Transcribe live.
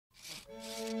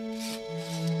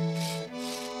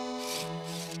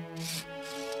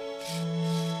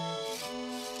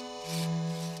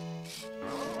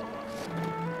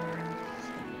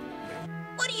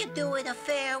do at a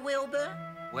fair, Wilbur?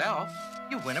 Well,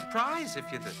 you win a prize if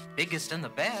you're the biggest and the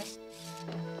best.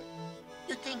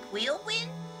 You think we'll win?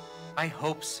 I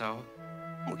hope so.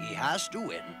 He has to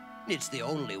win. It's the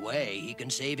only way he can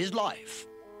save his life.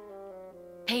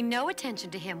 Pay no attention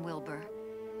to him, Wilbur.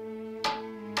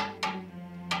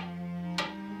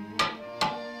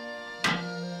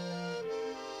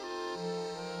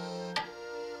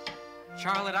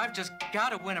 Charlotte, I've just got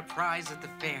to win a prize at the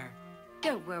fair.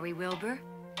 Don't worry, Wilbur.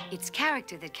 It's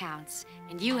character that counts,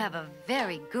 and you have a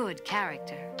very good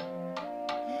character.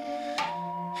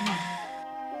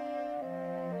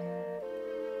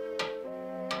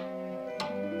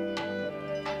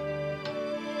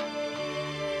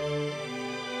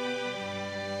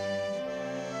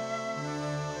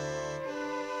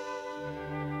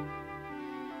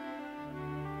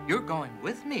 You're going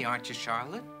with me, aren't you,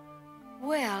 Charlotte?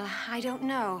 Well, I don't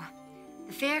know.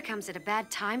 The fair comes at a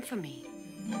bad time for me.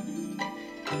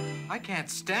 I can't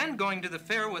stand going to the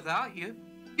fair without you.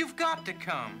 You've got to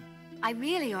come. I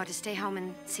really ought to stay home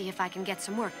and see if I can get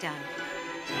some work done.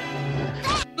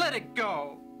 Let it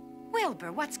go.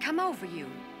 Wilbur, what's come over you?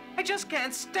 I just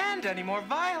can't stand any more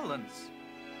violence.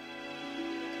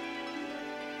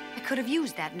 I could have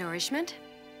used that nourishment.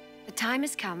 The time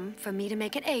has come for me to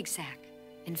make an egg sack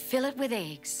and fill it with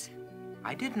eggs.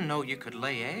 I didn't know you could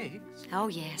lay eggs. Oh,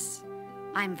 yes.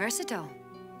 I'm versatile.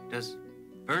 Does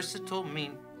versatile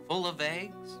mean full of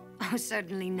eggs? Oh,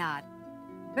 certainly not.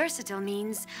 Versatile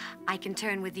means I can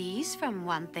turn with ease from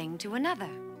one thing to another.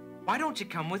 Why don't you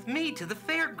come with me to the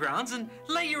fairgrounds and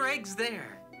lay your eggs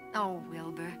there? Oh,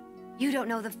 Wilbur, you don't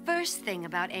know the first thing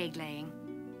about egg laying.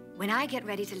 When I get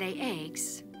ready to lay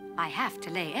eggs, I have to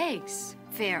lay eggs,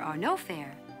 fair or no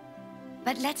fair.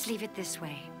 But let's leave it this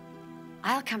way.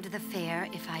 I'll come to the fair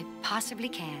if I possibly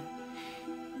can.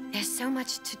 There's so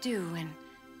much to do and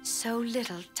so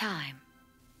little time.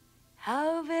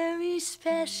 How very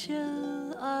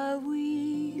special are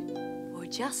we for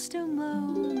just a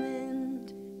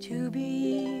moment to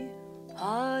be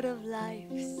part of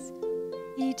life's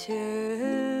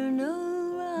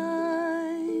eternal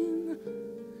rhyme.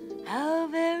 How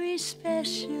very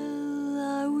special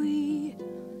are we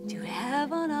to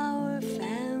have on our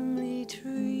family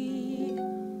tree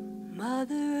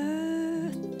Mother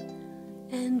Earth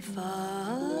and Father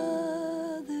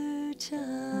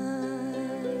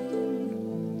Time.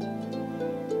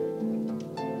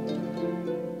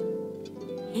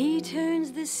 He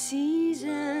turns the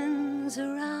seasons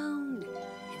around,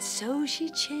 and so she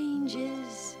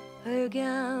changes her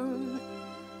gown.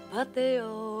 But they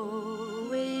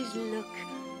always look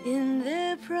in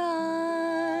their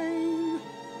prime.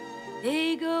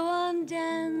 They go on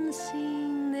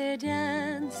dancing their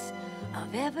dance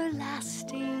of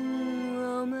everlasting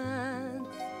romance.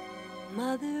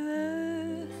 Mother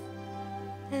Earth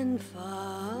and Father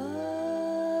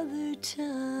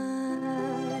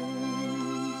Time.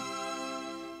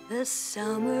 The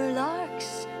summer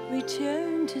larks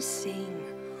return to sing.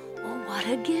 Oh, what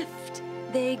a gift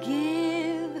they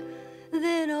give.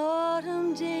 Then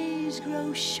autumn days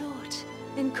grow short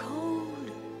and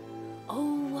cold.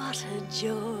 Oh, what a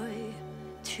joy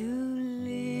to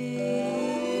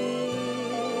live.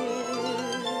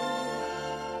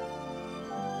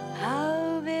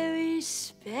 How very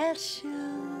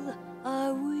special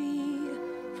are we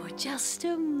for just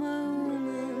a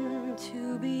moment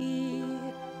to be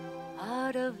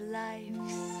part of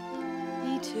life's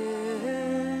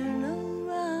eternal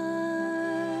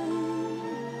rhyme.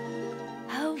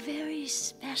 How very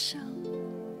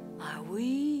special are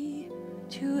we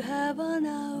to have on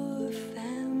our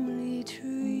family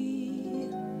tree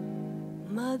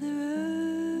Mother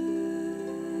Earth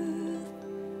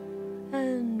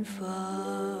and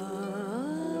Father